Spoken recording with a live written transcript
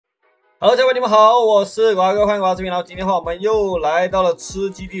Hello， 各位你们好，我是瓜哥，欢迎瓜视频。然后今天的话，我们又来到了吃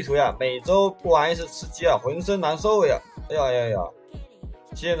鸡地图呀。每周过完一次吃鸡啊，浑身难受呀！哎呀呀呀！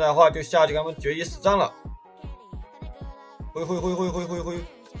现在的话就下去跟他们决一死战了。挥！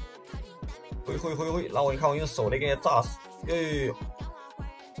那我一看，我用手雷给人家炸死！呦！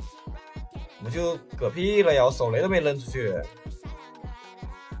我们就嗝屁了呀！我手雷都没扔出去。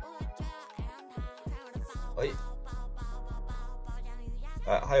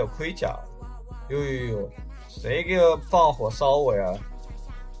哎，还有盔甲！呦，谁给我放火烧我呀？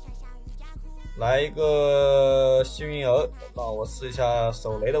来一个幸运儿，让我试一下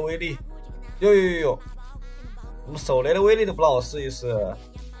手雷的威力。呦，我们手雷的威力都不让我试一试，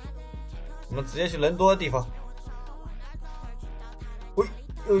我们直接去人多的地方。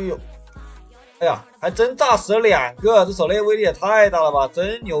呦，哎呀，还真炸死了2个，这手雷威力也太大了吧，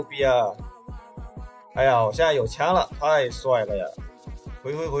真牛逼啊！哎呀，我现在有枪了，太帅了呀！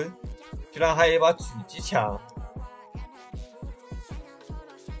回，居然还有一把狙击枪。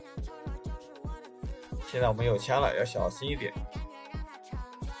现在我们有枪了，要小心一点。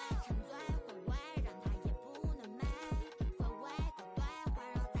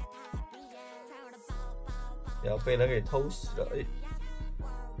要被人给偷袭了！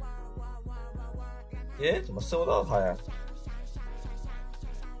哎，怎么收到他呀？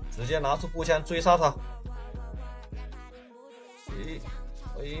直接拿出步枪追杀他！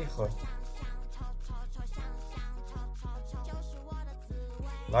呵，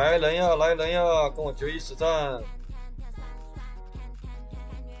来人呀，跟我决一死战！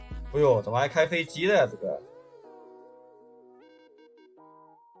哎呦，怎么还开飞机了呀？这个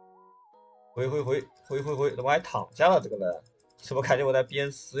回，怎么还躺下了？这个人是不是感觉我在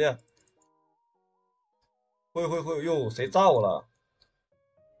鞭尸呀？回，哟，谁炸我了？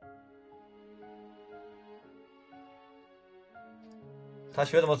他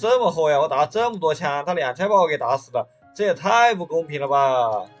血怎么这么厚呀？我打了这么多枪，他2枪把我给打死了，这也太不公平了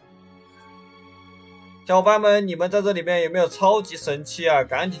吧！小伙伴们，你们在这里面有没有超级神器啊？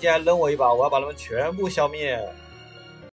赶紧进来扔我一把，我要把他们全部消灭！